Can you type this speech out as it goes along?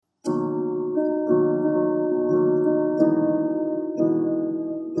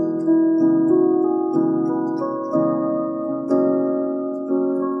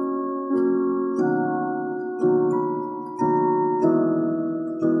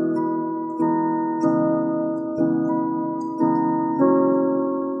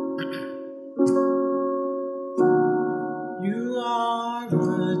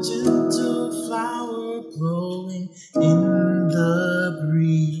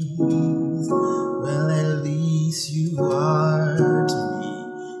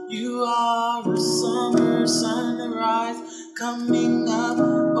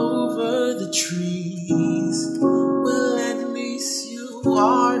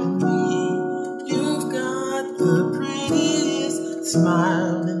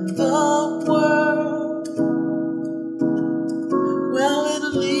smile in the world. Well, at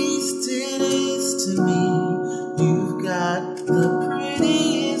least it is to me. You've got the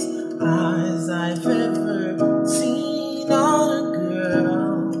prettiest eyes I've ever seen on a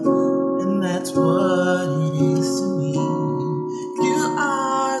girl, and that's what it is to me. You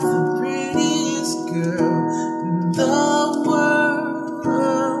are the prettiest girl in the world.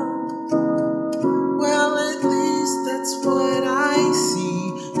 Well, at least that's what I see.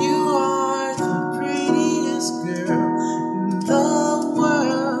 You are the prettiest girl in the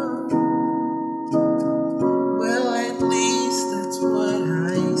world. Well, at least that's what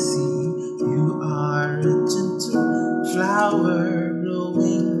I see. You are a gentle flower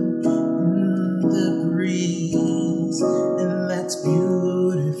blowing in the breeze, and that's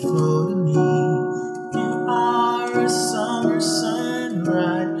beautiful to me. You are a summer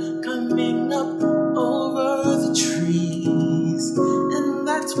sunrise coming up over the trees, and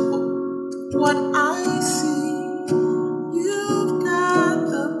that's what I see. You've got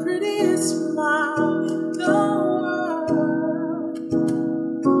the prettiest smile in the world.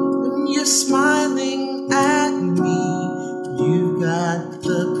 When you're smiling at me, you've got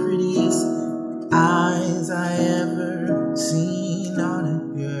the